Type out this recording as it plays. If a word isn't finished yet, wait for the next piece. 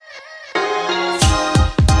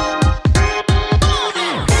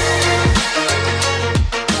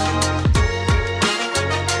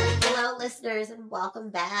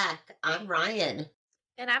Ryan.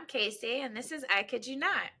 And I'm Casey, and this is I Kid You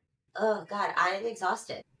Not. Oh, God, I am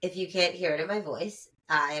exhausted. If you can't hear it in my voice,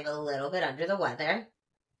 I am a little bit under the weather.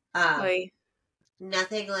 Wait.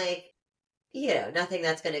 Nothing like, nothing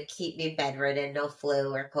that's going to keep me bedridden, no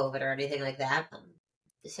flu or COVID or anything like that.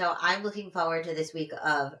 So I'm looking forward to this week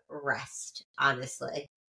of rest, honestly.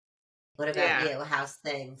 What about you? How's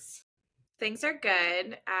things? Things are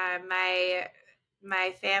good.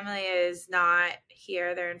 My family is not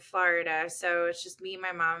here. They're in Florida, so it's just me,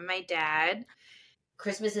 my mom, and my dad.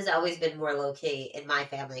 Christmas has always been more low-key in my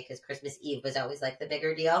family because Christmas Eve was always like the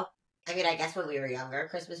bigger deal. I mean, I guess when we were younger,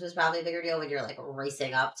 Christmas was probably a bigger deal when you're like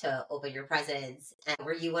racing up to open your presents. And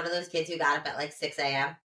were you one of those kids who got up at like 6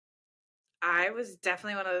 a.m.? I was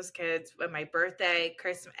definitely one of those kids when my birthday,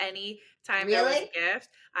 Christmas, any time Really? there was a gift,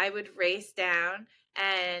 I would race down,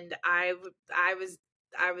 and I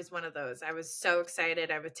was one of those. I was so excited.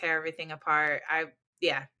 I would tear everything apart.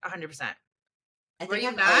 100%. Were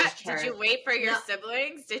you not? Did you wait for your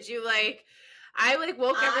siblings? Did you I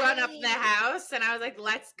woke everyone up in the house and I was like,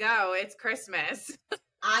 let's go. It's Christmas.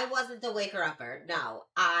 I wasn't the waker upper. No.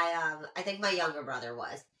 I think my younger brother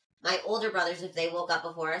was. My older brothers, if they woke up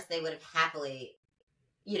before us, they would have happily,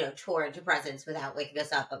 tore into presents without waking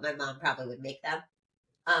us up, but my mom probably would make them.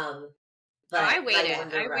 But I waited.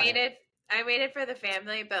 I waited for the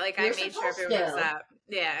family, but I made sure everyone was up.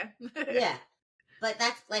 Yeah. Yeah. But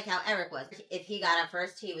that's like how Eric was. If he got up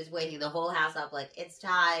first, he was waking the whole house up like, it's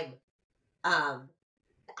time.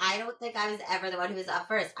 I don't think I was ever the one who was up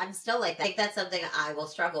first. I'm still like that. I think that's something I will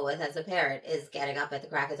struggle with as a parent is getting up at the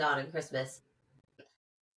crack of dawn on Christmas.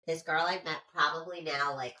 This girl I met probably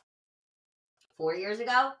now 4 years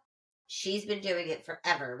ago, she's been doing it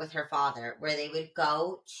forever with her father, where they would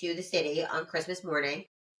go to the city on Christmas morning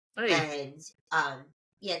and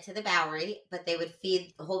to the Bowery, but they would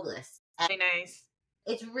feed the homeless. Very nice.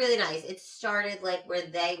 It's really nice. It started where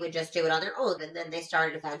they would just do it on their own, and then they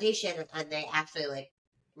started a foundation, and they actually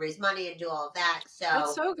raise money and do all of that. So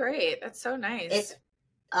that's so great. That's so nice. It's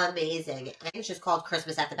amazing. I think it's just called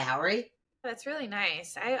Christmas at the Bowery. That's really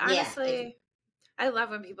nice. I honestly, I love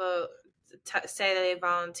when people say they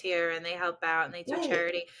volunteer and they help out and they do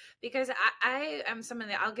charity, because I am someone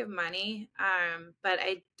that I'll give money, but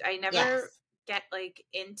I never get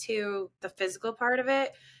into the physical part of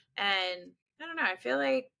it, and I don't know. I feel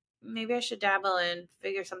like maybe I should dabble and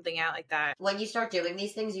figure something out like that. When you start doing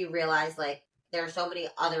these things, you realize there are so many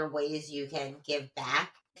other ways you can give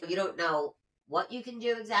back. You don't know what you can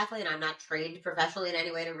do exactly, and I'm not trained professionally in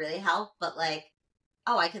any way to really help, but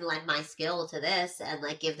I can lend my skill to this and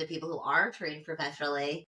give the people who are trained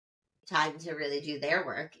professionally time to really do their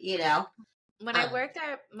work, When I worked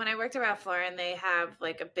at Ralph Lauren, they have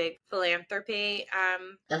a big philanthropy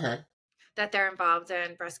that they're involved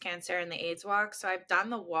in, breast cancer and the AIDS walk. So I've done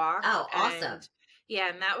the walk. Oh, awesome.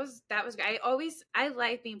 And that was great. I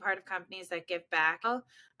like being part of companies that give back.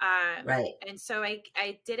 Right. And so I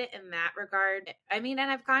did it in that regard. I mean, and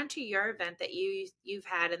I've gone to your event that you've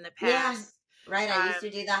had in the past. Yeah, right. I used to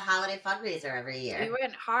do the holiday fundraiser every year. You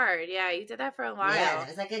went hard. Yeah, you did that for a while. Yeah, it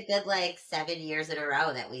was a good 7 years in a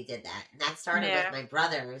row that we did that. And that started with my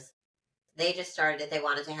brothers. They just started it. They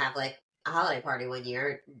wanted to have a holiday party one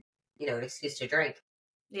year, an excuse to drink.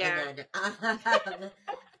 Yeah. And then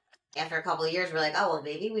after a couple of years, we're like, oh, well,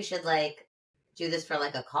 maybe we should do this for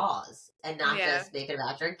a cause and not just make it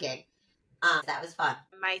about drinking. That was fun.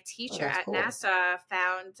 My teacher at NASA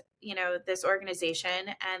found, this organization,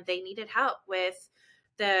 and they needed help with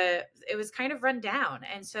it was kind of run down.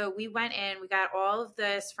 And so we went in, we got all of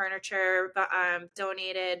this furniture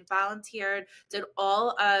donated, volunteered, did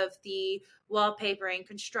all of the wallpapering,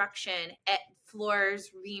 construction,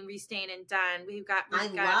 floors being restained and done. We've got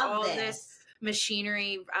all this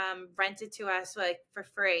machinery rented to us for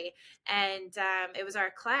free, and it was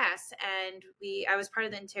our class, and I was part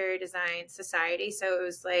of the Interior Design Society, so it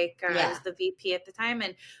was I was the VP at the time,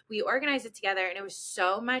 and we organized it together, and it was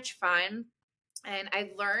so much fun. And I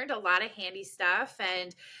learned a lot of handy stuff,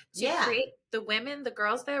 and to create the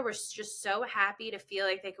girls there were just so happy to feel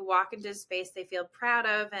like they could walk into a space they feel proud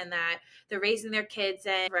of and that they're raising their kids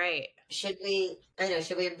in. Right. Should we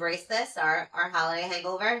embrace this, our holiday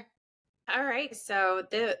hangover? All right. So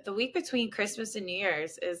the week between Christmas and New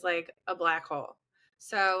Year's is a black hole.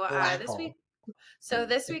 So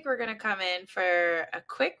this week we're going to come in for a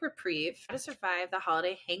quick reprieve to survive the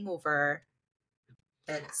holiday hangover.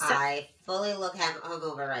 And I fully look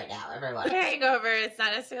hungover right now, everyone. Hangover, it's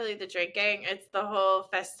not necessarily the drinking. It's the whole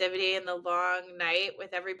festivity and the long night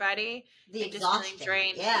with everybody. The exhaustion. Just feeling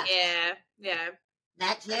drained. Yeah. Yeah.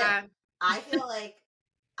 That too. I feel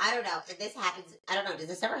I don't know. And this happens, I don't know, does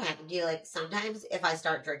this ever happen to you? Like, sometimes if I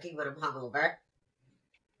start drinking when I'm hungover,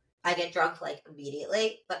 I get drunk, like,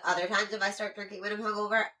 immediately. But other times if I start drinking when I'm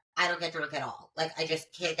hungover, I don't get drunk at all. Like, I just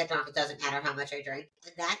can't get drunk. It doesn't matter how much I drink.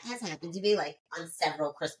 And that has happened to me, like, on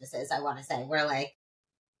several Christmases, I want to say, where, like,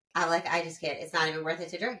 I'm like, I just can't. It's not even worth it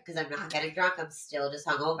to drink because I'm not getting drunk. I'm still just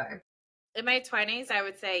hungover. In my 20s, I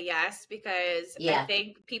would say yes, because I Yeah.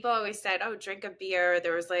 think people always said, oh, drink a beer.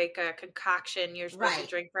 There was like a concoction you're supposed to Right.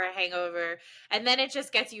 drink for a hangover. And then it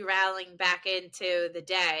just gets you rallying back into the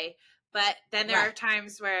day. But then there are Right.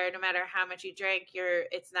 times where no matter how much you drink,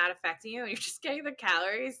 it's not affecting you. And you're just getting the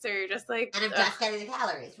calories. So you're just like, And I'm ugh. just getting the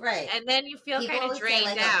calories. Right. And then you feel People kind of always say, drained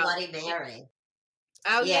like, a out. Bloody Mary.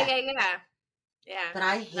 Oh, Yeah. Yeah. But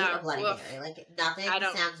I hate No, a Bloody woof. Mary. Like, nothing I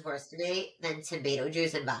don't. sounds worse to me than tomato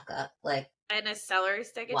juice and vodka. Like, And a celery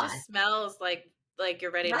stick, it why? just smells like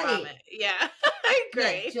you're ready to Right. vomit. Yeah, I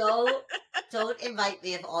agree. Yeah, don't invite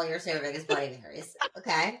me if all you're serving is Bloody Marys.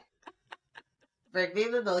 Okay? Bring me a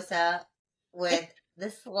mimosa with the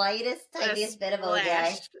slightest, A tiniest bit of OJ.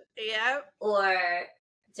 splash. Yep. Or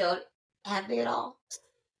don't have me at all.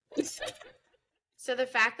 So the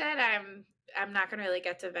fact that I'm not gonna really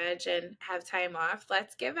get to veg and have time off,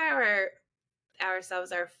 let's give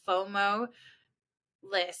ourselves our FOMO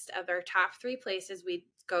list of our top 3 places we'd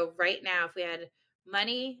go right now if we had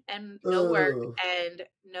money and no work Ooh. and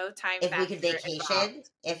no time If we factor could vacation, involved.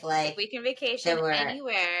 if like If we can vacation there were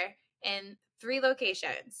anywhere in 3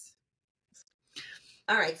 locations.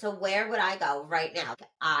 All right, so where would I go right now?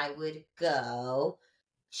 I would go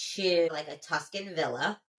to like a Tuscan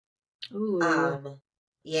villa. Ooh.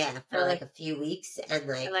 Yeah, for like a few weeks and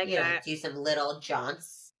like, you know, that. do some little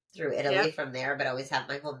jaunts through Italy from there, but always have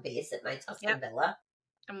my home base at my Tuscan villa.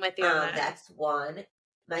 I'm with you on that. That's one.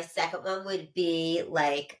 My second one would be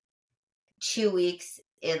like 2 weeks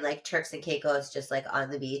in like Turks and Caicos, just like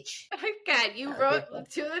on the beach. Oh God, you wrote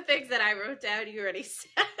 2 of the things that I wrote down. You already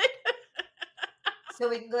said. So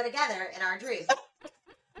we can go together in our dreams.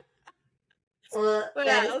 Well, what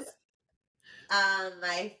else?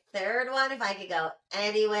 My third one, if I could go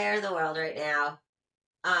anywhere in the world right now,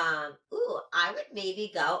 I would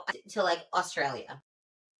maybe go to like Australia.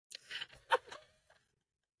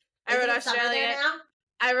 I wrote Australia.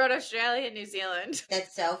 I wrote Australia and New Zealand.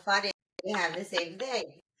 That's so funny. We have the same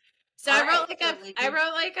thing. So I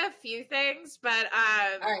wrote like a few things, but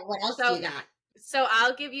all right, what else do you got? So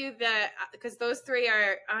I'll give you because those 3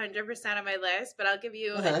 are 100% on my list, but I'll give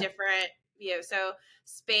you a different view. So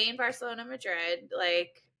Spain, Barcelona, Madrid,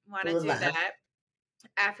 like want to do that.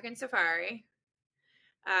 African safari.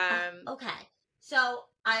 Okay. So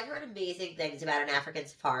I've heard amazing things about an African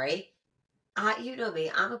safari. You know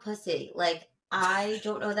me, I'm a pussy. Like, I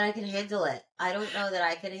don't know that I can handle it. I don't know that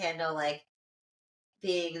I can handle like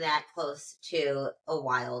being that close to a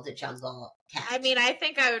wild jungle cat. I mean, I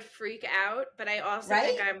think I would freak out, but I also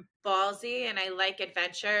think I'm ballsy and I like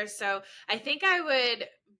adventure. So I think I would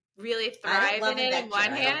really thrive in it in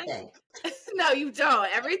one hand. No, you don't.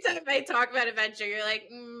 Every time I talk about adventure, you're like,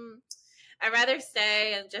 I'd rather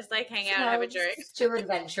stay and just like hang out and have a drink. Too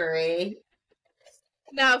adventure-y.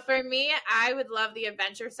 No, for me, I would love the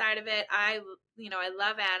adventure side of it. I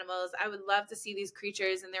love animals. I would love to see these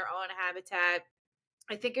creatures in their own habitat.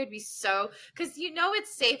 I think it would be because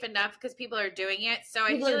it's safe enough because people are doing it. So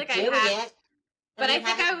I feel like I have it. But I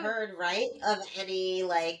think I heard of any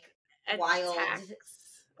like wild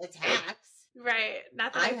attacks. Right.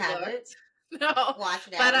 Not that I haven't. No. Watch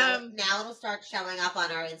now. But now it'll start showing up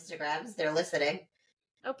on our Instagrams. They're listening.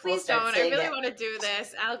 Oh, please don't. I really want to do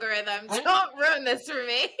this. Algorithm. Don't ruin this for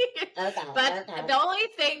me. Okay. But the only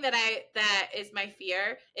thing that is my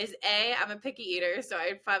fear is I'm a picky eater, so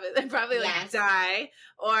I'd probably like die,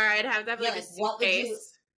 or I'd have to have like a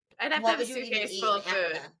suitcase. I'd have to have a suitcase full of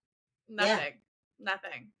food.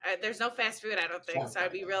 Nothing. There's no fast food, I don't think, so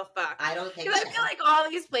I'd be real fucked. I don't think so. I feel like all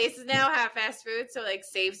these places now have fast food, so like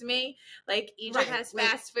saves me. Like Egypt has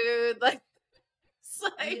fast food, like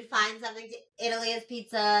you'd find something Italy has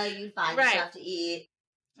pizza, you'd find stuff to eat.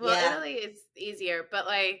 Well, Italy is easier, but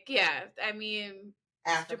like, I mean,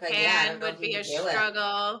 Africa, Japan would be a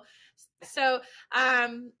struggle. So, I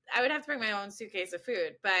would have to bring my own suitcase of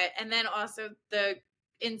food, and then also the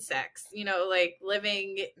insects, like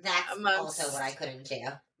living that's amongst. Also what I couldn't do.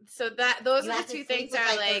 So those are the 2 things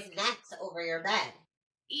are like those nets over your bed.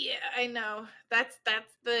 Yeah, I know. That's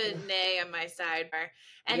the nay on my sidebar.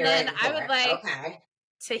 And then I would like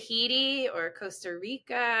Tahiti or Costa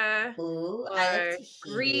Rica or I like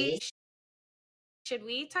Greece. Should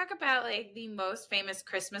we talk about like the most famous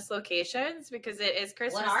Christmas locations because it is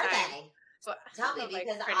Christmas time? What are time. they? So, tell me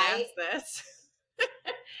because pronounce this.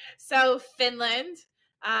 So Finland,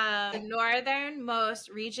 Northernmost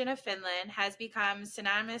region of Finland has become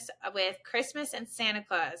synonymous with Christmas and Santa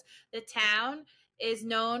Claus. The town is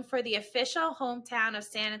known for the official hometown of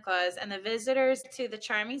Santa Claus, and the visitors to the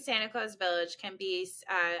charming Santa Claus village can be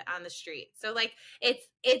on the street. So, like,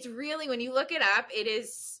 it's really, when you look it up, it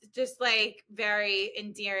is just like very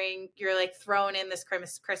endearing. You're like thrown in this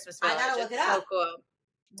Christmas village. I gotta look it so up. cool.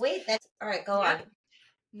 Wait, that's all right. Go on.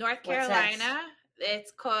 North What's Carolina. next?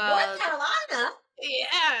 It's called North Carolina.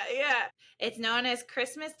 Yeah. It's known as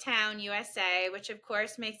Christmas Town, USA, which of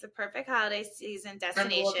course makes the perfect holiday season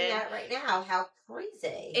destination. I'm looking at it right now. How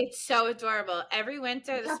crazy. It's so adorable. Every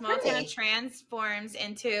winter, Look the how small town pretty. transforms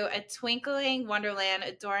into a twinkling wonderland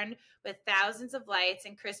adorned with thousands of lights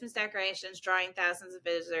and Christmas decorations, drawing thousands of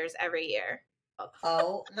visitors every year.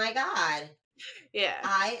 Oh my God. Yeah.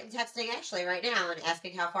 I am texting Ashley right now and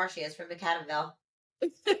asking how far she is from McAdamville.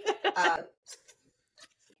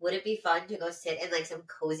 Would it be fun to go sit in like some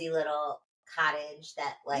cozy little cottage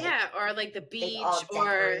that like or like the beach all or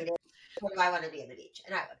decorated? Or do I want to be on the beach?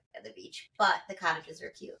 And I want to be on the beach, but the cottages are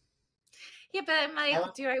cute. Yeah, but I'm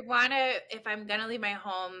like, do I want to, if I'm going to leave my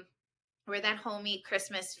home where that homey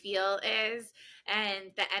Christmas feel is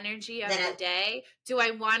and the energy of the day, do I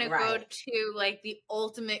want to go to like the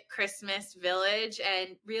ultimate Christmas village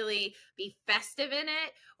and really be festive in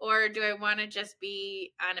it? Or do I want to just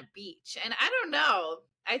be on a beach? And I don't know.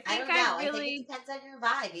 I think I think it depends on your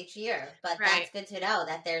vibe each year, but that's good to know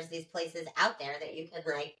that there's these places out there that you can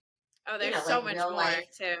like. Oh, there's so like much more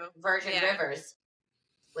too. Virgin Rivers,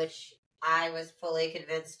 which I was fully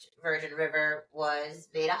convinced Virgin River was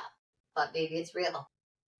made up, but maybe it's real.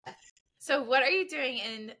 So what are you doing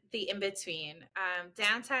in the in-between?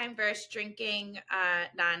 Downtime versus drinking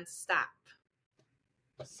nonstop.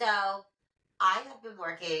 So I have been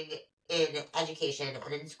working in education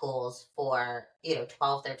and in schools for,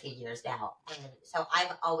 12, 13 years now. And so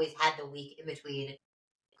I've always had the week in between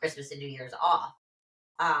Christmas and New Year's off.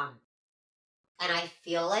 And I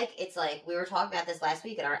feel like it's like, we were talking about this last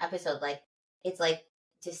week in our episode, like, it's like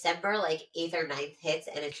December, like 8th or 9th hits,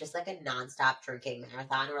 and it's just like a nonstop drinking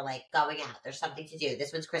marathon. We're like going out. There's something to do.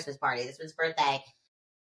 This one's Christmas party. This one's birthday.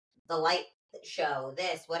 The light show,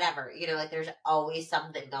 this, whatever. Like there's always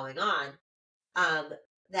something going on.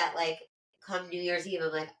 That like come New Year's Eve,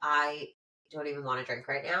 I'm like, I don't even want to drink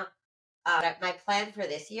right now. My plan for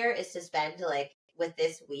this year is to spend like with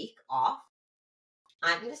this week off.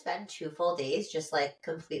 I'm going to spend 2 full days just like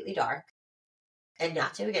completely dark and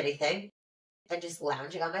not doing anything and just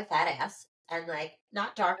lounging on my fat ass and like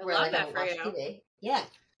not dark where like I won't watch TV. Yeah,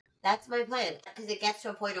 that's my plan because it gets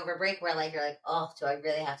to a point over break where like you're like, oh, do I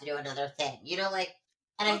really have to do another thing? Like,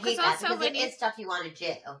 and I hate that because it is stuff you want to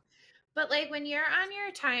do. But like when you're on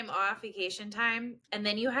your time off, vacation time, and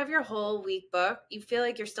then you have your whole week booked, you feel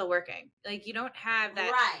like you're still working. Like you don't have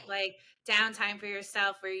that like downtime for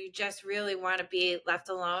yourself where you just really want to be left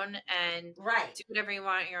alone and do whatever you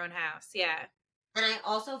want in your own house. Yeah. And I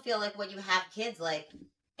also feel like when you have kids, like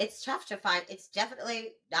it's tough to find. It's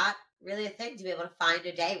definitely not really a thing to be able to find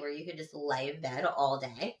a day where you can just lay in bed all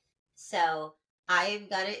day. So I am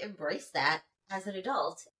gonna embrace that as an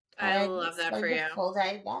adult. I love that for you. Full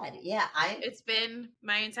day in bed. Yeah, it's been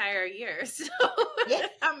my entire year, so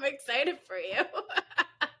I'm excited for you.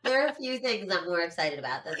 There are a few things I'm more excited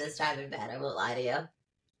about than this time in bed. I won't lie to you.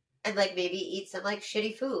 And like maybe eat some like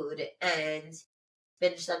shitty food and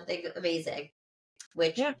binge something amazing.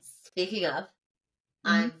 Which, speaking of,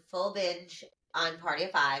 I'm full binge on Party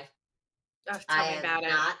of Five. Oh, tell me about it.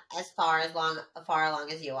 Not as far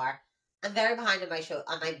along as you are. I'm very behind on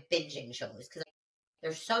my binging shows because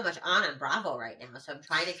there's so much on Bravo right now. So I'm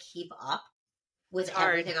trying to keep up with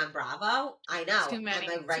everything on Bravo. I know. Too many,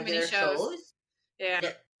 and my regular shows. Yeah.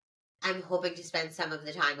 I'm hoping to spend some of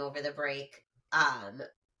the time over the break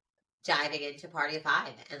diving into Party of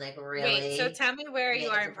Five and like really. Wait, so tell me where you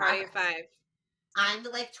are in Party of Five. I'm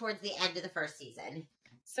like towards the end of the first season.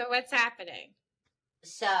 So what's happening?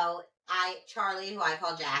 So Charlie, who I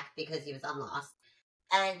call Jack because he was on Lost,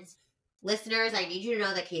 and listeners, I need you to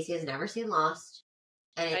know that Casey has never seen Lost,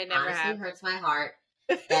 and it honestly hurts my heart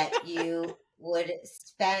that you would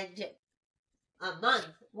spend a month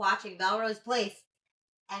watching Melrose Place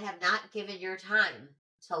and have not given your time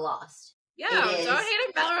to Lost. Yeah, don't hate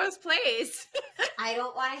on Melrose Place. I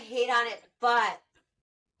don't want to hate on it, but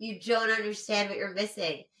you don't understand what you're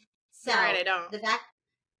missing. So right, I don't.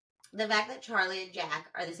 The fact that Charlie and Jack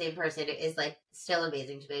are the same person is like still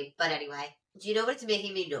amazing to me. But anyway, do you know what it's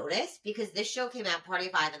making me notice? Because this show came out Party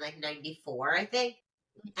of Five in like 94, I think.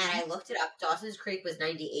 And I looked it up. Dawson's Creek was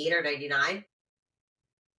 98 or 99.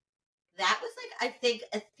 That was like, I think,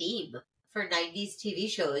 a theme for 90s TV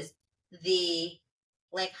shows. The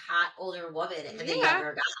like hot older woman and the Yeah.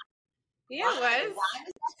 younger guy. Yeah, Why? it was. Why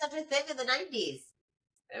was that such a thing in the 90s?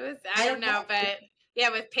 It was. I don't know, but yeah,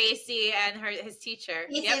 with Pacey and his teacher.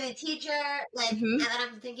 He's Yep. the teacher, like, Mhm. and then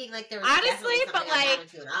I'm thinking like there was Honestly, definitely something but on like, Down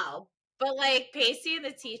to an O. but like Pacey and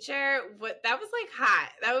the teacher, what that was like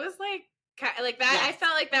hot. That was like that. I Yes.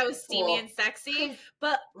 felt like that was steamy and sexy.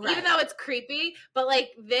 But even though it's creepy, but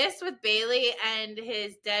like this with Bailey and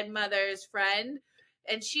his dead mother's friend,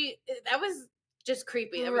 and that was just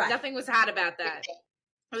creepy. Nothing was hot about that.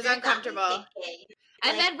 It was uncomfortable.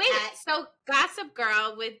 And then so Gossip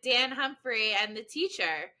Girl with Dan Humphrey and the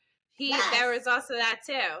teacher. There was also that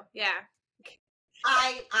too. Yeah.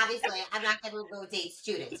 I'm not going to go date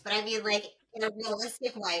students, but I mean, like, in a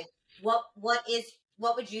realistic way, what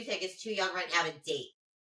would you think is too young right now to date?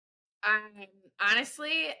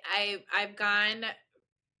 Honestly, I've gone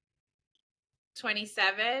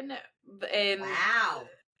 27. Wow.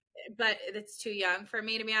 But it's too young for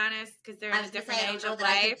me, to be honest, because they're in a different age of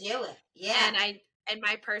life. I could do it. Yeah. And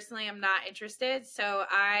personally, I'm not interested. So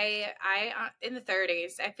I in the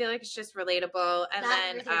 30s, I feel like it's just relatable. And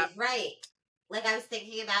then right. Like I was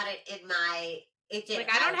thinking about it in my.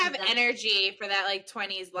 I don't have energy for that like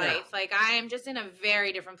 20s life. No. Like I am just in a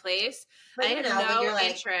very different place. But I have no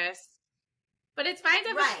interest. But it's fine to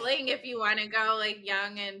have a fling if you want to go like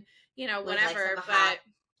young and whatever. But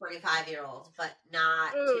 25-year-old, but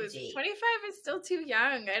not too deep. 25 is still too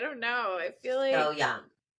young. I don't know. I feel like so young.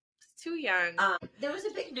 It's too young. There was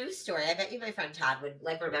a big news story. I bet you my friend Todd would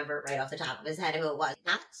like remember right off the top of his head who it was.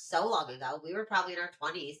 Not so long ago. We were probably in our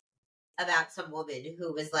 20s. About some woman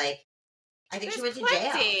who was like, I think she went to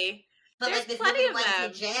jail. But like this woman went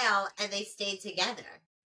to jail and they stayed together.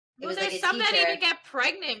 Well, there's some that even get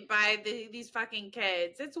pregnant by these fucking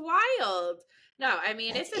kids. It's wild. No, I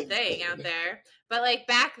mean, it's a thing out there. But like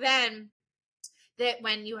back then, that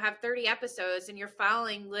when you have 30 episodes and you're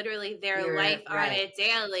following literally their life on it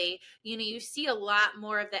daily, you see a lot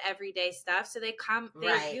more of the everyday stuff. So they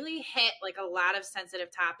really hit like a lot of sensitive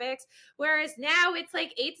topics. Whereas now it's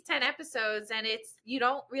like 8 to 10 episodes and you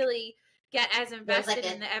don't really get as invested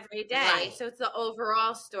in the everyday. Right. So it's the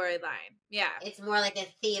overall storyline. Yeah. It's more like a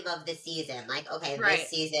theme of the season. Like, okay, this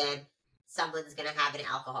season, someone's going to have an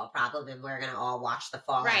alcohol problem and we're going to all watch the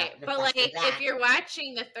fallout. Right. But like if you're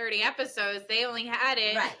watching the 30 episodes, they only had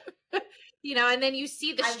it. Right. And then you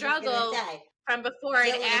see the struggle from before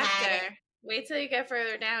and after. Wait till you get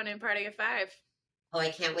further down in Party of 5. Oh,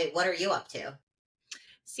 I can't wait. What are you up to?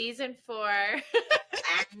 Season 4.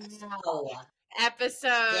 Wow.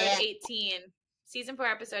 Episode 18. Season 4,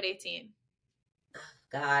 episode 18.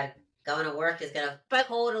 God. Going to work is going to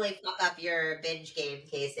totally fuck up your binge game,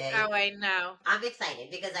 Casey. Oh, I know. I'm excited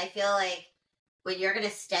because I feel like when you're going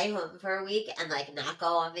to stay home for a week and like not go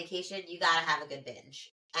on vacation, you got to have a good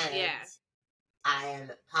binge. And I am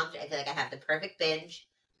pumped. I feel like I have the perfect binge.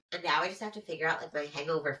 And now I just have to figure out like my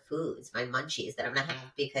hangover foods, my munchies that I'm going to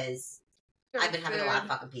have because I've been having a lot of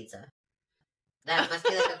fucking pizza. That must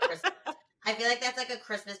be like a Christmas. I feel like that's like a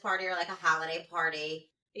Christmas party or like a holiday party.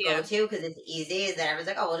 Go to because it's easy is that everyone's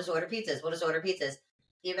like, oh, we'll just order pizzas.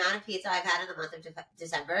 The amount of pizza I've had in the month of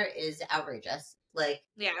December is outrageous. Like,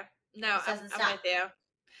 no, I'm with you.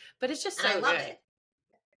 But it's just so good. It.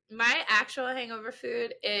 My actual hangover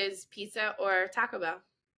food is pizza or Taco Bell.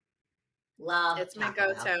 Love it's my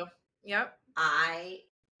go-to. Yep. I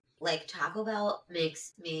like Taco Bell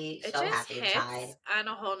makes me so happy inside. On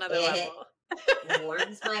a whole nother level.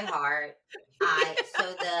 Warms my heart.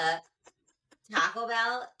 So the Taco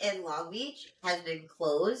Bell in Long Beach has been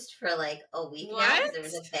closed for like a week now. There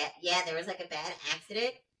was there was like a bad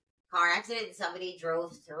car accident, and somebody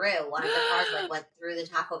drove through. One of the cars like went through the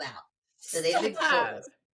Taco Bell. So they've been closed.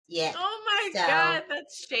 Yeah. Oh my God,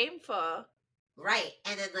 that's shameful. Right.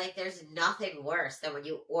 And then like there's nothing worse than when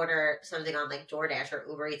you order something on like DoorDash or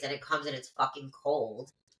Uber Eats and it comes and it's fucking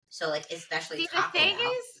cold. So like especially Taco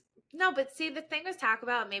Bell. The thing with Taco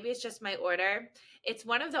Bell, maybe it's just my order. It's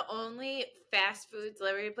one of the only fast food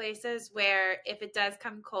delivery places where if it does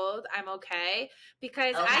come cold, I'm okay.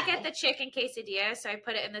 Because I get the chicken quesadilla, so I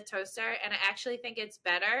put it in the toaster, and I actually think it's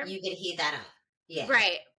better. You can heat that up. Yeah.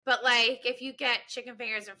 Right. But, like, if you get chicken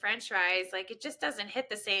fingers and french fries, like, it just doesn't hit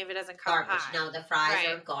the same if it doesn't come hot. No, the fries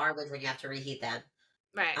are garbage when you have to reheat them.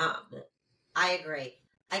 Right. I agree.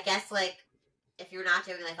 I guess, like, if you're not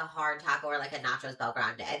doing, like, a hard taco or, like, a nachos Bel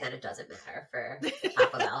Grande, then it doesn't matter for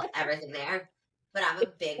Taco Bell. Everything there. But I'm a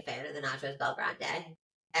big fan of the nachos Bel Grande.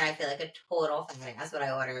 And I feel like a total fan. That's what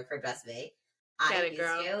I order for just me.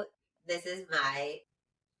 This is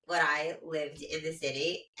when I lived in the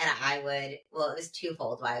city, and it was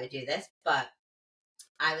twofold why I would do this, but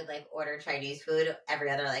I would like order Chinese food every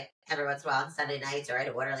once in a while on Sunday nights, or I'd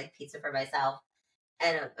order like pizza for myself,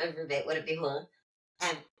 and my roommate wouldn't be home.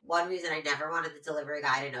 And one reason I never wanted the delivery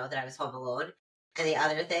guy to know that I was home alone, and the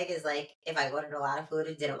other thing is like if I ordered a lot of food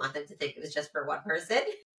and didn't want them to think it was just for one person.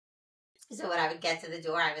 So when I would get to the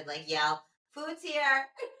door, I would like yell, "Food's here!"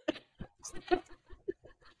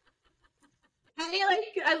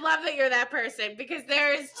 I love that you're that person, because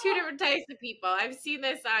there's two different types of people. I've seen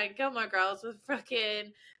this on Gilmore Girls with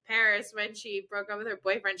fucking Paris when she broke up with her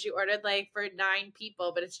boyfriend. She ordered like for 9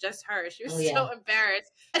 people, but it's just her. She was so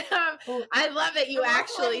embarrassed. I love that you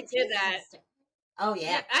actually did that. Oh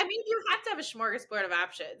yeah. I mean, you have to have a smorgasbord of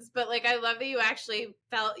options, but like I love that you actually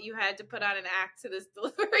felt you had to put on an act to this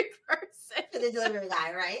delivery person. For the delivery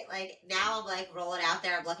guy, right? Like now I'm like rolling out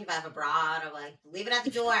there. I'm looking if I have a bra, and I'm like, leave it at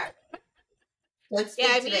the door. Don't speak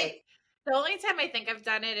to me. The only time I think I've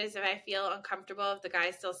done it is if I feel uncomfortable, if the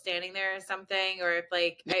guy's still standing there or something, or if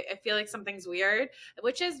like I feel like something's weird,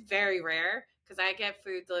 which is very rare because I get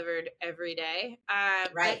food delivered every day.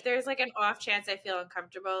 Right. If there's like an off chance I feel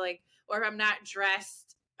uncomfortable, like, or if I'm not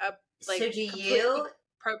dressed up, like, so do you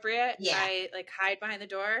appropriate? Yeah. I like hide behind the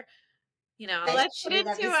door. You know, let's get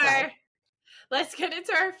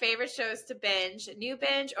into our favorite shows to binge, new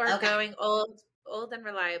binge, or going old and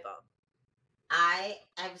reliable. I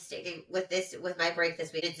am sticking with this with my break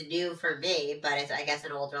this week. It's new for me, but it's I guess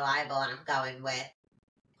an old reliable, and I'm going with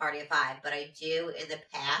Party of Five. But I do in the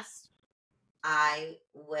past, I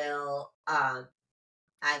will.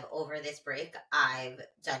 I've over this break, I've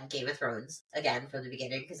done Game of Thrones again from the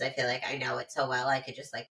beginning because I feel like I know it so well. I could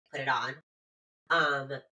just like put it on,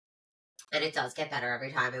 and it does get better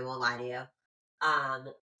every time. I won't lie to you.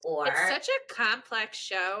 It's such a complex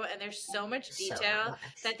show, and there's so much detail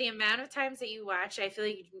that the amount of times that you watch, I feel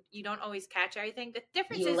like you don't always catch everything. The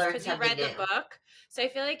difference is because you read the book, so I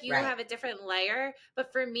feel like you have a different layer.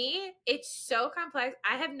 But for me, it's so complex.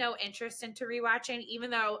 I have no interest into rewatching, even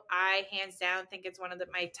though I hands down think it's one of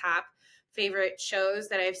my top favorite shows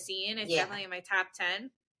that I've seen. It's definitely in my top 10.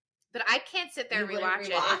 But I can't sit there and rewatch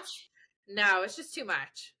it. No, it's just too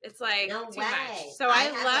much. It's like too much. So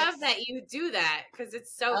I love that you do that because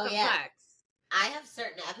it's so complex. Yeah. I have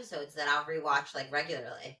certain episodes that I'll rewatch like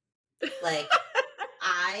regularly. Like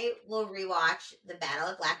I will rewatch the Battle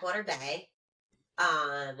of Blackwater Bay,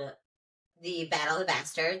 the Battle of the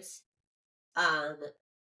Bastards.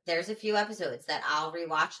 There's a few episodes that I'll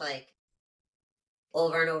rewatch like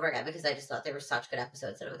over and over again because I just thought they were such good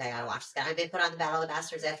episodes. And okay, I gotta watch this. I may put on the Battle of the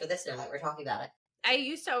Bastards after this now that we're talking about it. I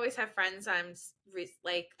used to always have friends on,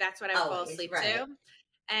 like, that's what I would fall asleep to.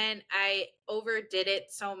 And I overdid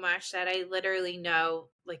it so much that I literally know,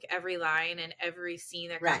 like, every line and every scene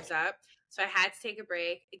that comes up. So I had to take a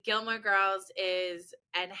break. Gilmore Girls is,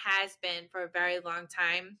 and has been for a very long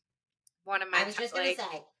time, one of my, I was just going to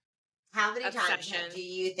say, how many times do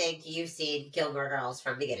you think you've seen Gilmore Girls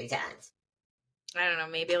from beginning to end? I don't know,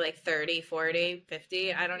 maybe like 30, 40,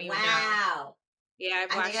 50. I don't even know. Wow. Yeah,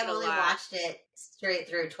 I've only watched it straight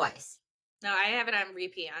through twice. No, I have it on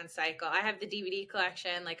repeat on cycle. I have the DVD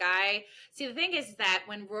collection. Like the thing is that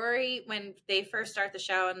when they first start the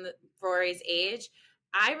show and Rory's age,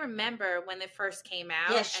 I remember when it first came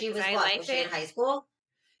out. Yeah, she was she in high school?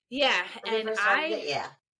 Yeah, and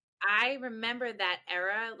I remember that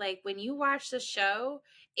era. Like when you watch the show,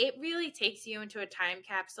 it really takes you into a time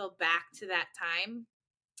capsule back to that time.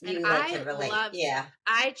 And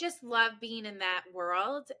I just love being in that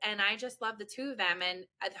world, and I just love the two of them. And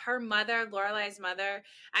her mother, Lorelai's mother,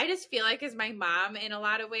 I just feel like is my mom in a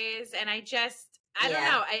lot of ways. And I don't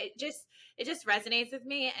know, it just resonates with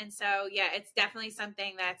me. And so yeah, it's definitely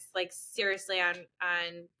something that's like seriously on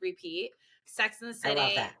repeat. Sex in the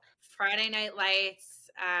City, Friday Night Lights.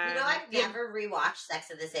 I've never rewatched Sex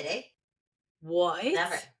in the City. What?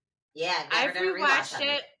 Never. Yeah, I've rewatched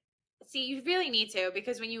it. See, you really need to,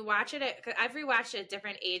 because when you watch it, I've rewatched it at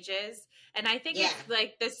different ages, and I think it's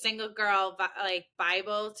like the single girl like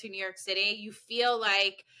Bible to New York City. You feel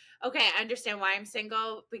like, okay, I understand why I'm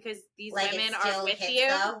single because these women are with you.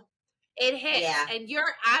 Though? It hits, and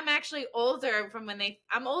I'm actually older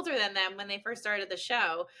I'm older than them when they first started the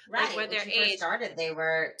show. Right, like when their age first started, they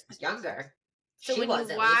were younger. So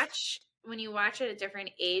when you watch it at different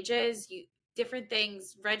ages, different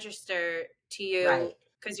things register to you. Right.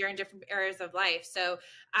 Because you're in different areas of life. So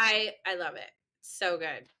I love it. So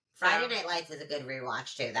good. Friday Night Lights is a good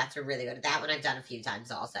rewatch too. That's a really good. That one I've done a few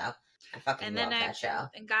times also. I fucking love that show.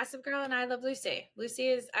 And Gossip Girl and I Love Lucy.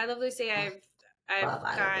 I Love Lucy. I've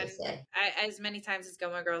gone as many times as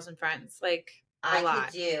Gilmore Girls and Friends. Like a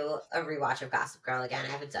lot. Could do a rewatch of Gossip Girl again.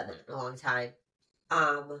 I haven't done that in a long time.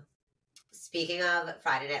 Speaking of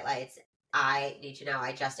Friday Night Lights, I need to know.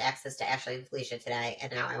 I just asked this to Ashley and Felicia today,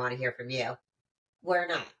 and now I want to hear from you. We're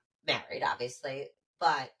not married, obviously,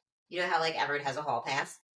 but you know how like everyone has a hall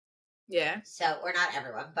pass? Yeah. So, or not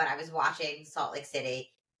everyone, but I was watching Salt Lake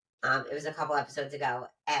City. It was a couple episodes ago,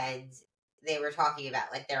 and they were talking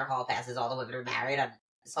about like their hall passes. All the women are married on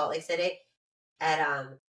Salt Lake City,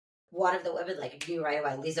 and one of the women like knew right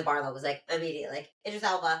away. Lisa Barlow was like immediately like Idris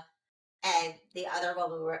Elba, and the other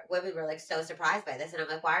women were like so surprised by this, and I'm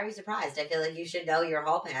like, why are you surprised? I feel like you should know your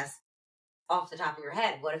hall pass off the top of your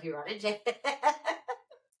head. What if you run into it?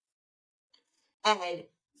 And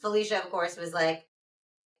Felicia, of course, was like,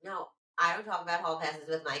 no, I don't talk about hall passes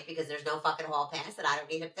with Mike because there's no fucking hall pass, and I don't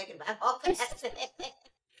need him thinking about hall passes.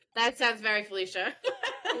 That sounds very Felicia.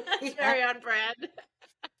 It's very on brand.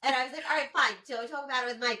 And I was like, all right, fine. So talk about it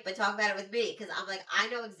with Mike, but talk about it with me. Because I'm like, I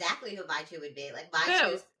know exactly who my two would be. Like, my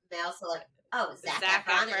two male select. Oh, Zac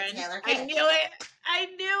Efron and Taylor Kitsch. I knew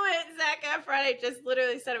it. Zac Efron. I just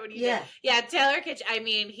literally said it when you did. Yeah, Taylor Kitsch. I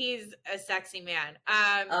mean, he's a sexy man.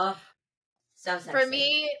 So sexy. For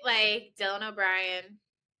me, like, Dylan O'Brien.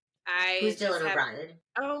 Who's Dylan O'Brien?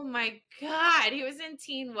 Oh my God. He was in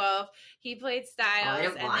Teen Wolf. He played Styles.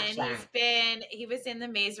 He was in The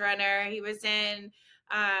Maze Runner. He's in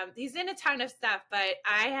a ton of stuff, but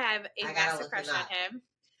I have a massive crush on him.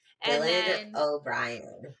 Dylan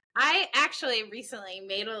O'Brien. I actually recently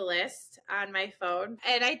made a list on my phone,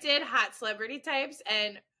 and I did hot celebrity types,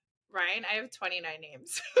 and Ryan, I have 29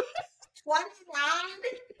 names. 29?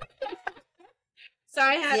 So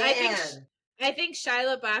I think Shia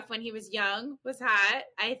LaBeouf when he was young was hot.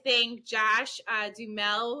 I think Josh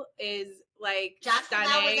Duhamel is like Josh stunning.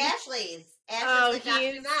 Duhamel was Ashley's. Ashley's Josh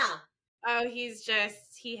Duhamel. Oh, he hits.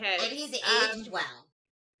 And he's aged well.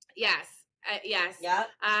 Yes. Yes. Yep.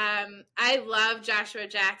 I love Joshua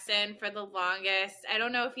Jackson for the longest. I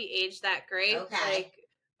don't know if he aged that great. Okay.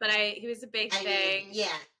 But he was a big thing.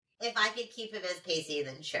 Yeah. If I could keep him as Pacey,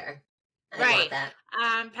 then sure. I want that.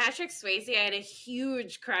 Patrick Swayze, I had a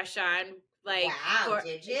huge crush on. Like, wow,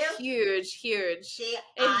 did you? Huge. See,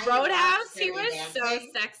 in Roadhouse, he was so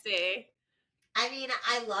sexy. I mean,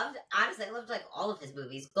 I loved like all of his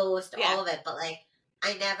movies, Ghost, all of it, but like,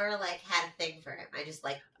 I never like had a thing for him. I just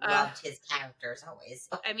like loved his characters always.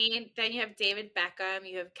 I mean, then you have David Beckham,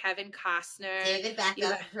 you have Kevin Costner. David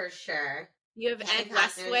Beckham for sure. You have Kevin Ed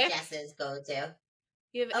Westwick. Jess's go-to.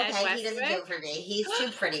 You have Ed Westwick. He doesn't do it for me. He's too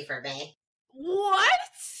pretty for me. What?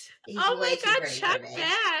 He's oh my God, Chuck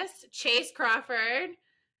Bass, Chase Crawford.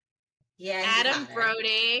 Yeah, Adam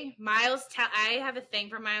Brody, Miles Teller. I have a thing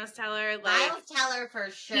for Miles Teller. Like, Miles Teller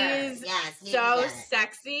for sure. He's so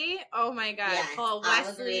sexy. Oh my God, yes, Paul Wesley.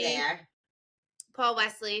 I'll agree there. Paul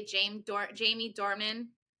Wesley, Jamie Dornan.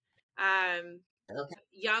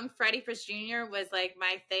 Young Freddie Prinze Jr. was like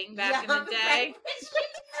my thing back in the day.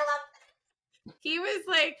 He was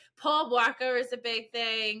like Paul Walker was a big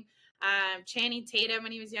thing. Channing Tatum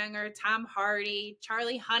when he was younger. Tom Hardy,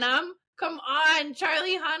 Charlie Hunnam. Come on,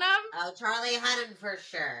 Charlie Hunnam. Oh, Charlie Hunnam for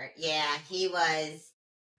sure. Yeah, he was.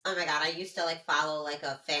 Oh my God, I used to like follow like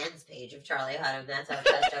a fans page of Charlie Hunnam. That's how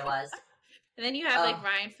obsessed I was. And then you have like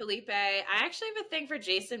Ryan Felipe. I actually have a thing for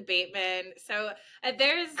Jason Bateman. So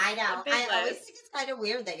there's. I know. I always think it's kind of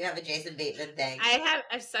weird that you have a Jason Bateman thing. I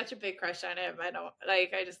have such a big crush on him.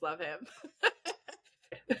 I just love him.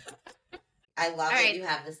 I love that you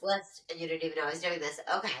have this list and you didn't even know I was doing this.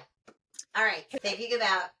 Okay. All right. Thinking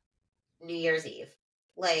about New Year's Eve.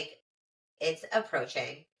 Like, it's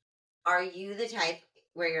approaching. Are you the type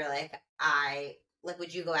where you're like,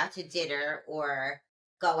 would you go out to dinner or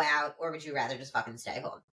go out, or would you rather just fucking stay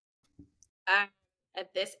home?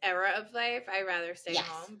 At this era of life, I'd rather stay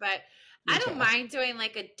home, but I don't mind doing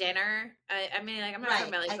like a dinner. I mean, like, I'm not talking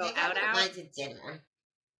about like go out. I don't mind a dinner.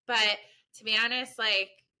 But to be honest,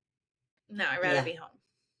 like, no, I'd rather be home.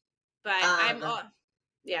 But I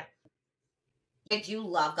do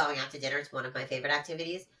love going out to dinner. It's one of my favorite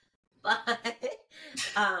activities. But,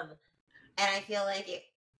 and I feel like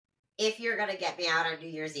if you're going to get me out on New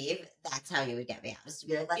Year's Eve, that's how you would get me out. Is to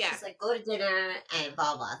be like, let's just like go to dinner and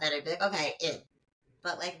blah, blah. Then I'd be like, okay, in.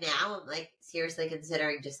 But like now I'm like seriously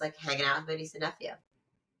considering just like hanging out with my niece and nephew.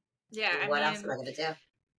 Yeah. What else am I going to do?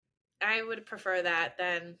 I would prefer that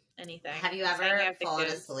than anything. Have you ever fallen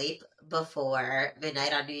asleep before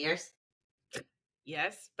midnight on New Year's?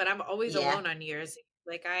 Yes, but I'm always alone on New Year's Eve.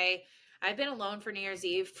 Like I've been alone for New Year's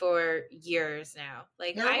Eve for years now.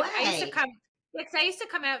 Like I used to come. Because I used to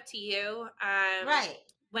come out to you,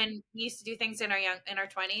 when we used to do things in our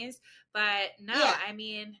 20s. But no, I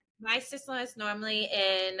mean, my sister-in-law is normally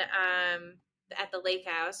at the lake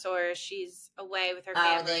house, or she's away with her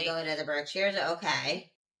family. Oh, they go to the Berkshires?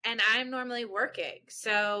 Okay. and I'm normally working.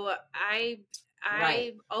 So Right.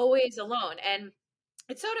 I'm always alone. And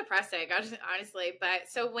it's so depressing, honestly. But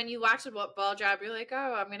so when you watch a ball drop, you're like,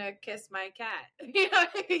 oh, I'm gonna kiss my cat. You know what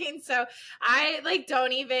I mean? So I like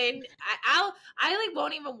don't even. I like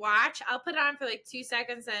won't even watch. I'll put it on for like 2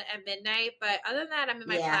 seconds at midnight. But other than that, I'm in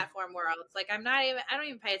my Yeah. platform world. Like I'm not even. I don't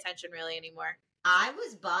even pay attention really anymore. I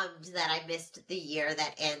was bummed that I missed the year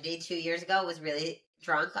that Andy 2 years ago was really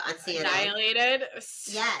drunk on CNN. Annihilated.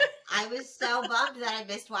 Yes, I was so bummed that I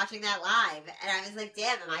missed watching that live, and I was like,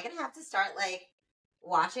 "Damn, am I gonna have to start like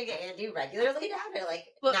watching Andy regularly now to like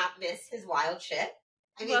Well, not miss his wild shit?"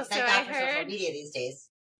 I mean, well, so thank I God for social heard. media these days.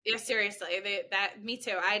 Yeah, seriously, that me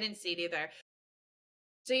too. I didn't see it either.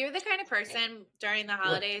 So you're the kind of person during the What?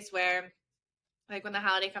 holidays where, like, when the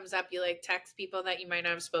holiday comes up, you like text people that you might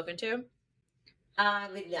not have spoken to.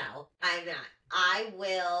 No, I'm not. I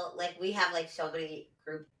will like we have like so many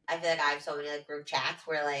group. I feel like I have so many like group chats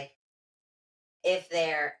where like if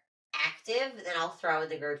they're active, then I'll throw in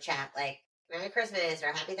the group chat like Merry Christmas or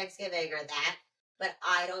Happy Thanksgiving or that. But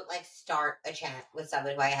I don't like start a chat with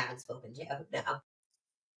someone who I haven't spoken to. No.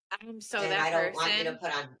 I'm so And that I don't want you to person.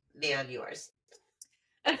 put on me on yours.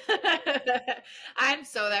 I'm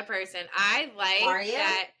so that person. I Are like you?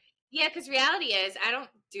 that. Yeah, because reality is, I don't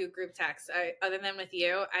do group texts other than with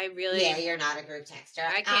you. Yeah, you're not a group texter.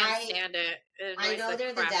 I can't stand it. It I annoys know the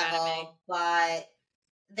they're the crap out of me. devil, but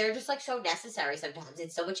they're just like so necessary sometimes.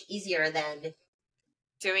 It's so much easier than,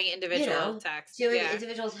 Doing individual texts. doing Yeah.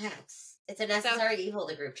 individual texts. It's a So necessary evil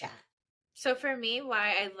to group chat. So for me,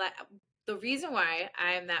 the reason why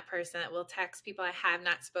I am that person that will text people I have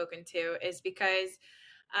not spoken to is because,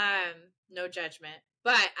 no judgment,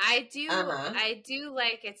 but Uh-huh. I do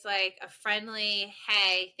like, it's like a friendly,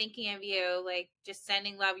 hey, thinking of you, like just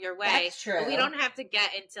sending love your way, That's but we true. don't have to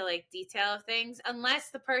get into like detail of things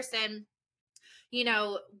unless the person, you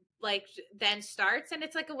know, like then starts, and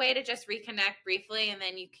it's like a way to just reconnect briefly and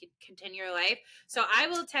then you can continue your life. So I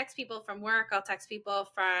will text people from work, I'll text people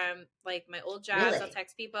from like my old jobs, I'll Really.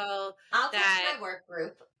 text people I'll text that, my work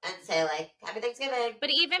group and say like Happy Thanksgiving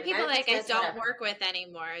but even or people Merry like I Christmas, don't whatever. work with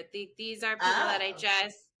anymore. These are people that I Oh.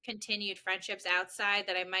 just continued friendships outside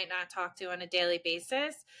that I might not talk to on a daily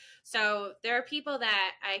basis. So there are people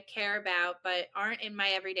that I care about but aren't in my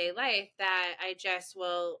everyday life that I just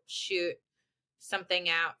will shoot something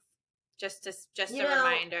out, just You a know,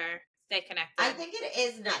 reminder, stay I connected. think it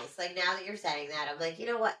is nice. Like now that you're saying that, I'm like, you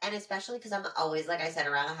know what? And especially because I'm always, like I said,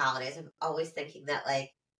 around the holidays, I'm always thinking that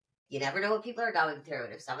like you never know what people are going through,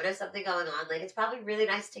 and if someone has something going on, like it's probably really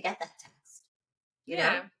nice to get that text. You know,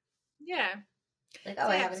 Yeah. Yeah. like oh, So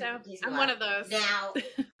I yeah, haven't so heard from Casey in a I'm one while. of those. Now,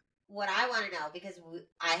 what I want to know because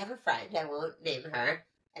I have a friend, I won't name her,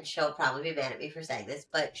 and she'll probably be mad at me for saying this,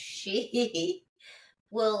 but she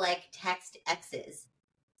will like text exes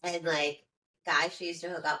and like guys she used to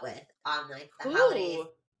hook up with on like the holidays. Ooh. Oh,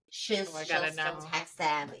 I She'll gotta still know. text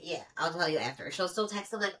them. Yeah, I'll tell you after. She'll still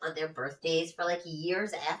text them like on their birthdays for like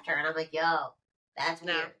years after, and I'm like, yo, that's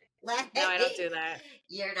No. weird. Like, No, I don't do that.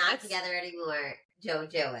 you're not That's together anymore. Don't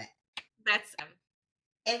do it. that's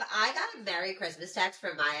If I got a Merry Christmas text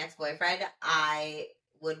from my ex boyfriend, I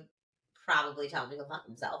would probably tell him to go fuck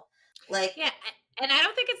himself. Like, yeah, and I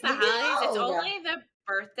don't think it's the leave me holidays. It's alone. only the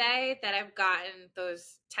birthday that I've gotten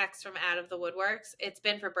those texts from out of the woodworks. It's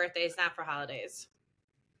been for birthdays, not for holidays.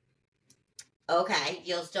 Okay,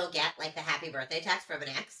 you'll still get like the happy birthday text from an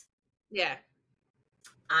ex. Yeah.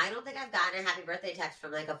 I don't think I've gotten a happy birthday text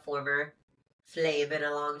from like a former flame in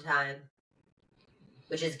a long time,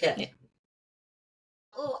 which is good. Yeah.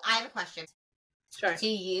 Oh, I have a question. Sure. Do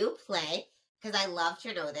you play? Because I love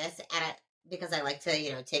to know this, and because I like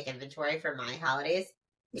to, take inventory for my holidays.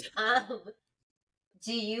 Um,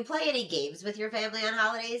 do you play any games with your family on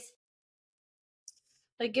holidays?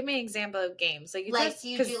 Like, give me an example of games. Like, Like, do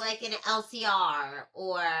you do like an LCR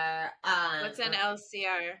or what's an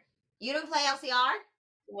LCR? You don't play LCR?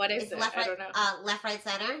 What is It's it? left, I right, don't know. left, right,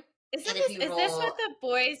 center. Isn't And if this you is this what roll, the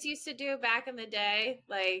boys used to do back in the day?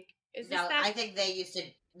 Like, is this no, that? I think they used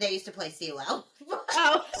to play CeeLo.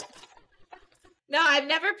 Oh, no, I've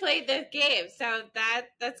never played this game, so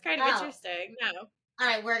that's kind of Oh, interesting. No. all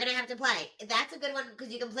right, we're gonna have to play. That's a good one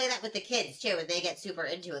because you can play that with the kids too, and they get super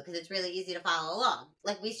into it because it's really easy to follow along.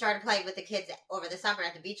 Like we started playing with the kids over the summer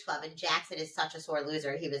at the beach club, and Jackson is such a sore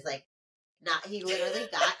loser. He was like, not. He literally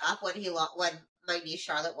got up when my niece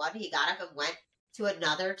Charlotte won. He got up and went to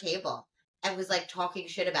another table and was like talking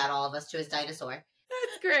shit about all of us to his dinosaur.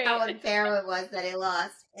 That's great. How unfair it was that he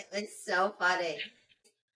lost. It was so funny.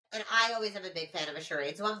 And I always am a big fan of a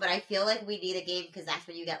charades one, but I feel like we need a game because that's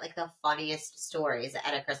when you get like the funniest stories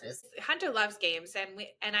at a Christmas. Hunter loves games,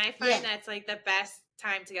 and I Yeah. find that's like the best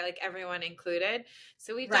time to get like everyone included.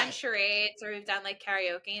 So we've done charades or we've done like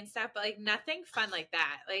karaoke and stuff, but like nothing fun like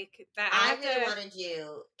that. Like that, I really want to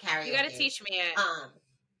do karaoke. You got to teach me it.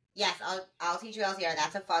 Yes, I'll teach you Elsie.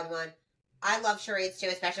 That's a fun one. I love charades too,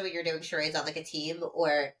 especially when you're doing charades on like a team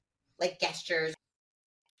or like gestures.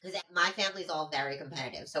 Because my family's all very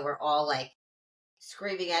competitive, so we're all like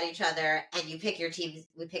screaming at each other, and you pick your teams.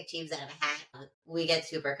 We pick teams out of a hat. We get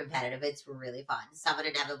super competitive. It's really fun. Someone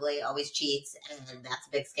inevitably always cheats, and that's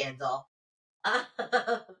a big scandal.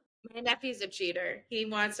 My nephew's a cheater. He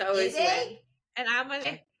wants to always win, and I'm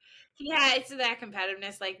a. Yeah, it's that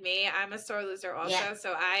competitiveness like me. I'm a sore loser also,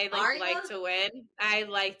 so I like to win. I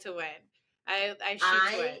like to win. I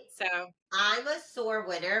shoot to win. So I'm a sore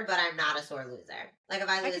winner, but I'm not a sore loser. Like if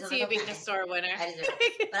I lose, I can see you being a sore winner. I deserve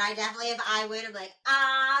it. But I definitely, if I win, I'm like,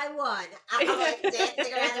 I won. I'm like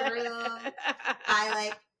dancing around the room.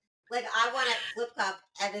 I I won at Flip Cup,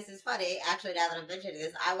 and this is funny. Actually, now that I'm mentioning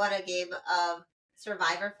this, I won a game of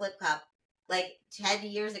Survivor Flip Cup like 10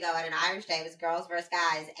 years ago at an Irish Day. It was girls versus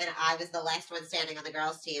guys, and I was the last one standing on the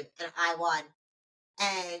girls team, and I won.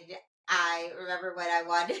 And I remember when I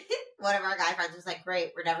won, one of our guy friends was like,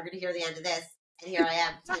 great, we're never going to hear the end of this. And here I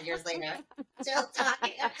am 10 years later, still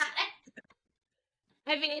talking about it.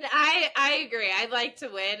 I mean, I agree. I like to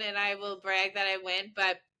win, and I will brag that I win,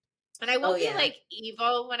 and I won't be like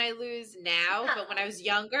evil when I lose now, but when I was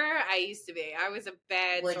younger, I used to be. I was a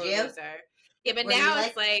bad loser. Yeah, but now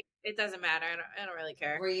it's like, it doesn't matter. I don't really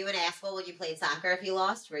care. Were you an asshole when you played soccer if you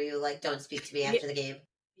lost? Were you like, don't speak to me after the game?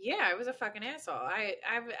 Yeah, I was a fucking asshole. I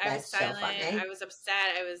was silent. So I was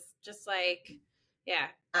upset. I was just like, yeah.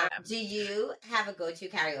 Do you have a go-to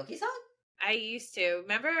karaoke song? I used to.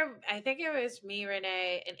 Remember, I think it was me,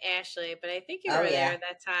 Renee, and Ashley, but I think you were there at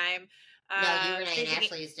that time. No, you, Renee, and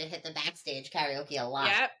Ashley used to hit the backstage karaoke a lot.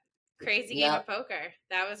 Yep. Crazy Game of Poker.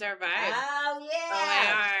 That was our vibe. Oh,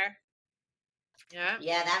 yeah. OIR. Yeah.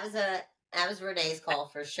 Yeah, that was Renee's call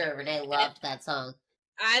for sure. Renee loved that song.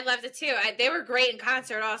 I loved it too. They were great in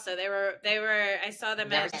concert also. They were I saw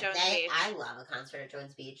them at Jones Beach. I love a concert at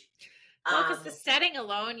Jones Beach. Well, because the setting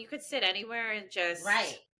alone, you could sit anywhere and just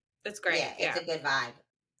That's great. Yeah, it's a good vibe.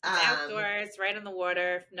 It's outdoors, right on the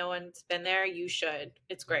water. If no one's been there, you should.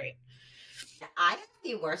 It's great. I have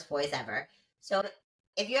the worst voice ever. So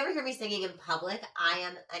if you ever hear me singing in public, I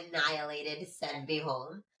am annihilated, send me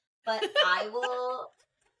home. But I will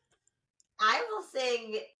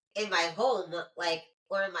sing in my home, like,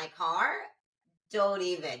 or in my car. Don't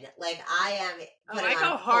even. Like, I am I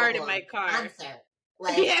go hard in my car. Concert.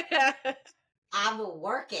 Like, I'm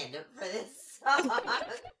working for this song.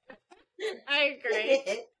 I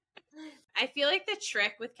agree. I feel like the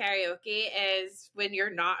trick with karaoke is when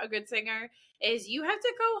you're not a good singer is you have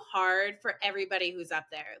to go hard for everybody who's up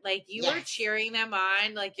there. Like you are cheering them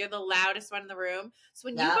on, like you're the loudest one in the room. So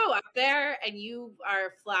when you go up there and you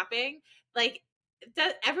are flopping, like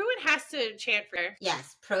everyone has to chant for her.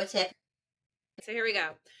 Yes. Pro tip. So here we go.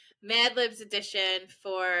 Mad Libs edition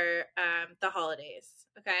for the holidays.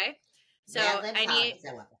 Okay. So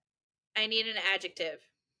I need an adjective.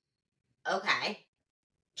 Okay.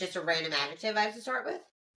 Just a random adjective I have to start with?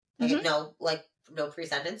 Like no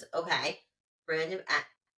pre-sentence? Okay. Random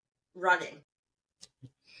running.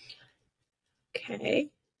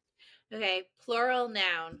 Okay. Plural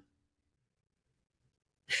noun.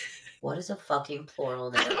 What is a fucking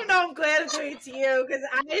plural noun? I don't know. I'm glad it's doing it to you because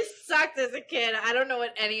I sucked as a kid. I don't know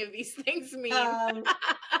what any of these things mean. Yeah,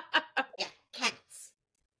 cats.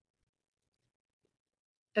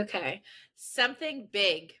 Okay. Something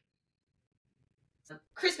big.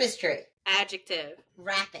 Christmas tree. Adjective.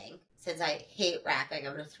 Wrapping. Since I hate wrapping,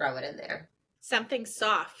 I'm going to throw it in there. Something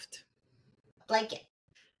soft. Blanket.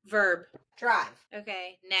 Verb. Drive.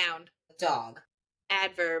 Okay. Noun. Dog.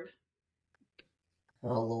 Adverb.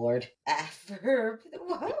 Oh, Lord. Adverb.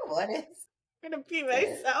 What is? I'm going to pee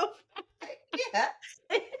myself.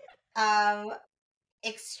 Yeah.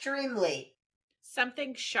 Extremely.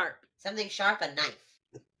 Something sharp. Something sharp, a knife.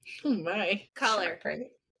 Oh, my. Color. Sharp,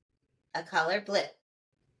 right? A color, blip.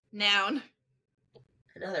 Noun.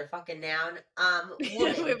 Another fucking noun.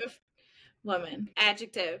 Woman. Woman.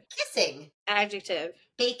 Adjective. Kissing. Adjective.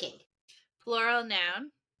 Baking. Plural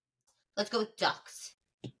noun. Let's go with ducks.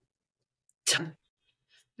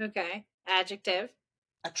 Okay. Adjective.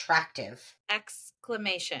 Attractive.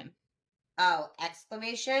 Exclamation. Oh,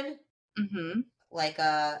 exclamation? Mm-hmm. Like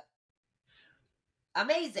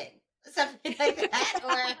amazing. Something like that,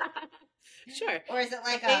 or... Sure. Or is it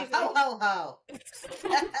like amazing. A ho ho ho?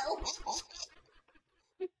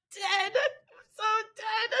 Dead. So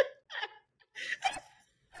dead.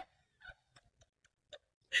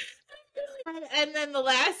 And then the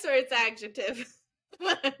last word's adjective.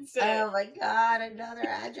 That's it. Oh my God, another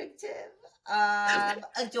adjective.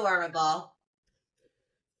 Adorable.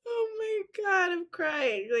 Oh my God, I'm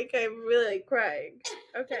crying. Like, I'm really crying.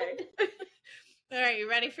 Okay. All right, you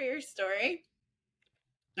ready for your story?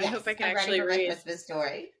 Yes, I hope I can I'm ready actually for my read. Christmas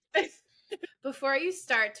story. Before you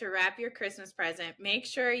start to wrap your Christmas present, make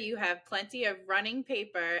sure you have plenty of running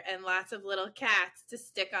paper and lots of little cats to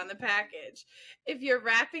stick on the package. If you're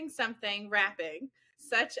wrapping something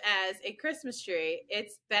such as a Christmas tree,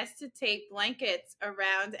 it's best to tape blankets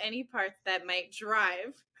around any parts that might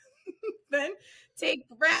drive. Then take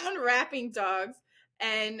brown wrapping dogs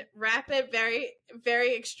and wrap it very,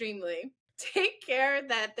 very extremely. Take care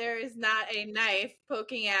that there is not a knife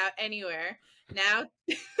poking out anywhere. Now,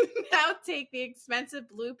 now take the expensive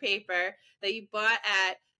blue paper that you bought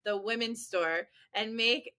at the women's store and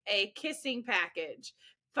make a kissing package.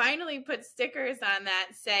 Finally, put stickers on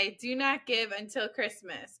that say, "Do not give until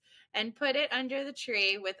Christmas," and put it under the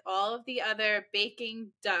tree with all of the other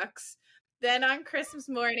baking ducks. Then on Christmas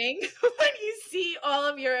morning, when you see all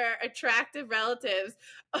of your attractive relatives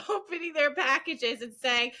opening their packages and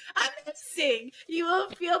saying, "Amazing," you will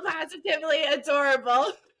feel positively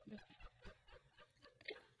adorable.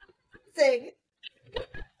 Sing.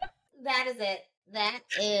 That is it. That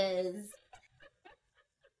is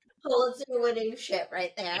Pulitzer winning shit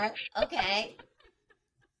right there. Okay.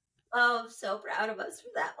 Oh, I'm so proud of us for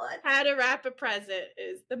that one. How to wrap a present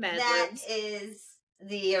is the Mad That Libs. is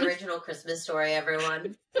the original Christmas story,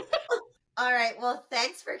 everyone. All right. Well,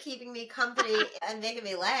 thanks for keeping me company and making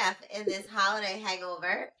me laugh in this holiday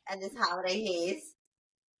hangover and this holiday haze.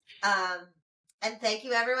 And thank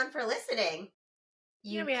you everyone for listening.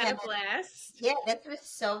 We had a blast. Yeah, this was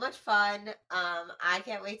so much fun. I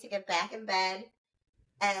can't wait to get back in bed.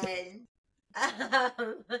 And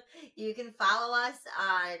you can follow us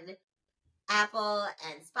on Apple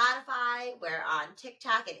and Spotify. We're on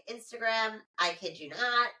TikTok and Instagram. I kid you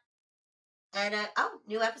not. And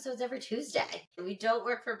new episodes every Tuesday. We don't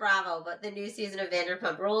work for Bravo, but the new season of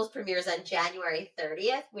Vanderpump Rules premieres on January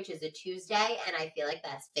 30th, which is a Tuesday, and I feel like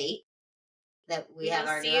that's fate. That we have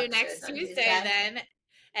our see you next Tuesday then.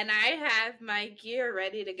 And I have my gear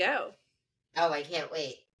ready to go. Oh, I can't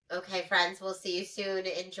wait. Okay, friends, we'll see you soon.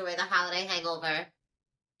 Enjoy the holiday hangover.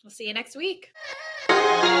 We'll see you next week.